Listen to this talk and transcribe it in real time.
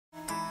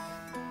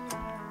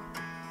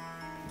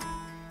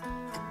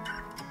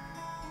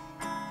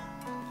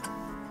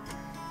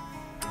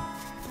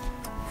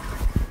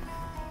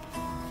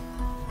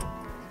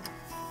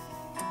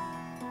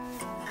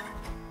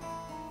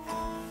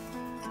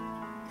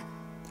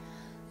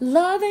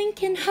Loving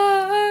can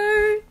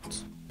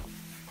hurt.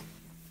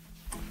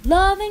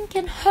 Loving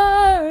can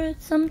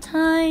hurt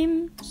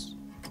sometimes,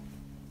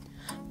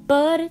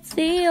 but it's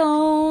the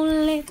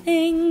only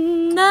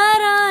thing that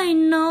I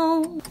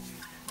know.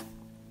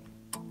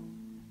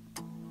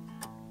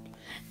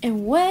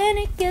 And when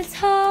it gets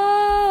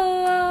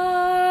hard,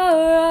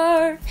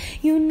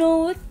 you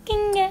know it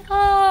can get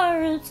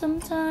hard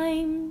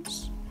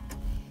sometimes.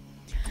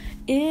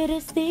 It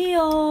is the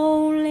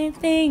only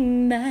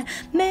thing that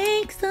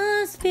makes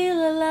us feel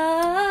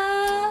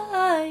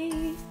alive.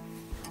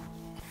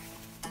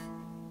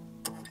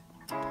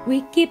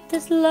 We keep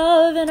this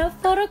love in a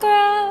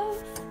photograph.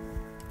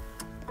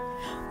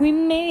 We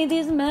made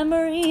these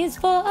memories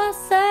for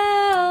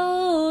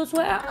ourselves,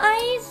 where our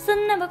eyes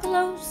are never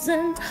closed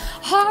and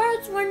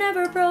hearts were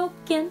never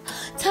broken,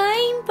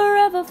 time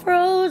forever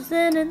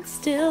frozen, and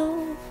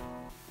still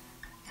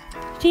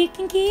she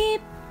can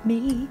keep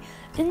me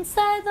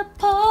inside the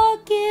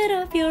pocket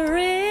of your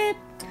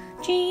ripped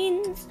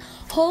jeans,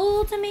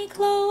 holding me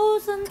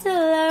close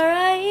until our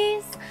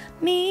eyes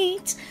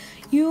meet.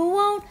 You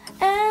won't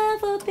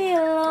ever be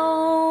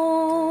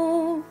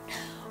alone.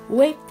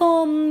 Wait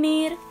for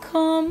me to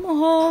come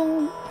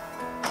home.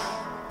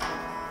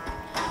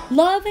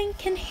 Loving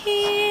can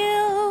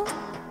heal.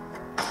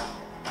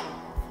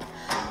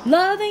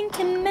 Loving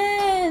can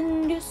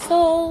mend your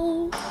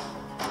soul.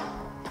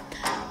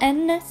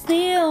 And that's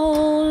the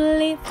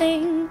only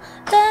thing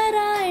that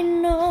I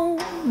know.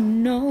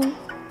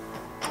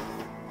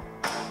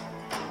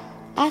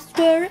 I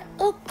swear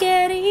it'll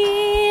get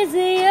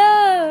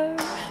easier.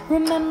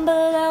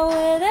 Remember that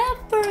with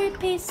every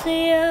piece of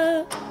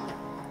you.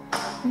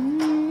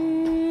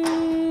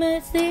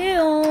 It's the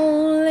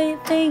only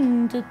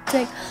thing to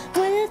take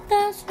with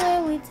us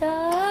when we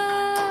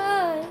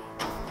die.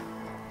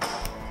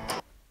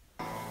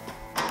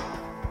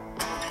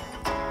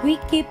 We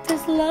keep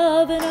this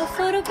love in a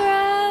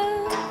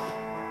photograph.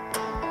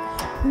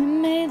 We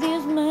made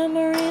these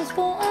memories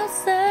for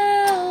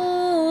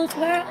ourselves,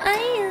 where our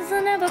eyes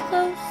are never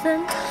closed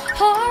and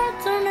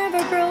hearts are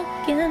never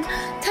broken,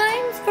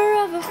 time's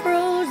forever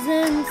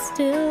frozen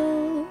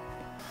still.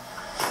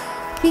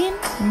 Keep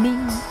me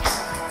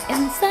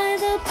inside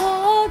the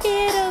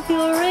pocket of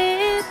your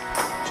ripped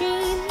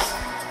jeans,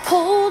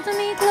 holding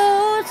me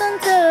close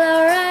until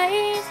our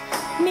eyes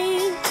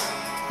meet.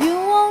 You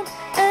won't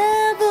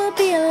ever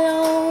be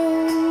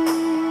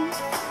alone.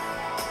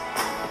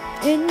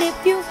 And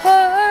if you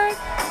hurt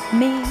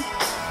me,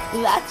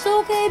 that's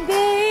okay,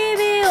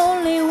 baby,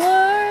 only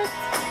words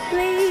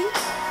bleed.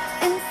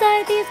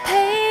 Inside these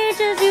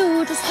pages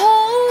you just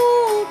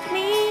hold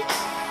me.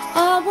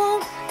 I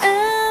won't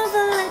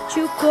ever let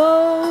you go.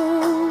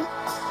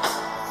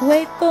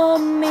 Wait for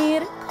me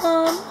to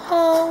come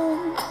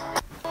home.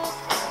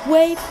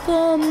 Wait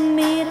for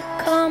me to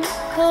come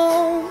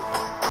home.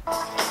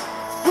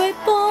 Wait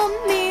for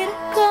me to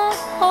come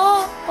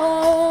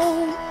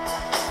home.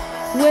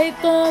 Wait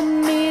for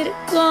me to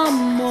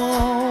come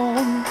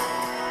home.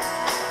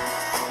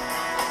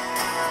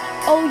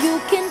 Oh, you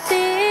can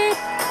fit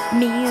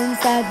me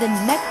inside the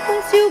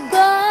necklace you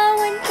got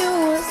when you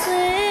were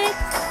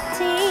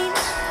 16.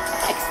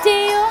 Next to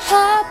your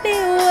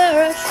heartbeat where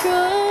I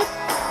should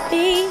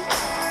be.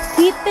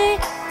 Keep it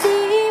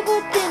deep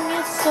within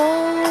your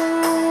soul.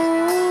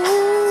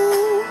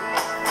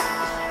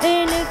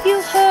 And if you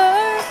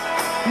hurt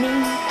me,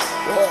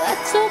 well,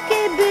 that's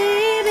okay,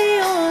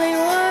 baby, only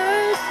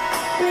words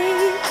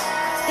bleed.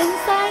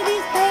 Inside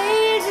these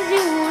pages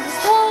you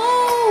just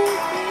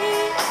hold me.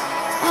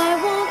 I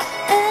won't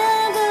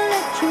ever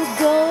let you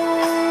go.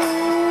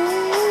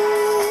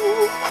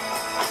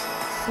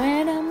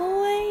 When I'm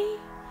away,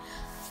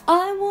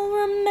 I will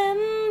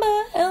remember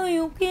how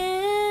you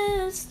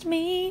kissed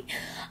me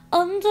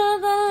under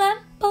the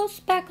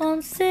lamppost back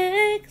on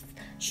 6th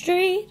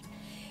Street,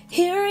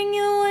 hearing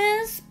you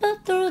whisper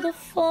through the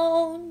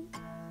phone.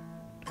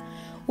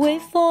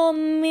 Wait for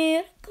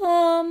me to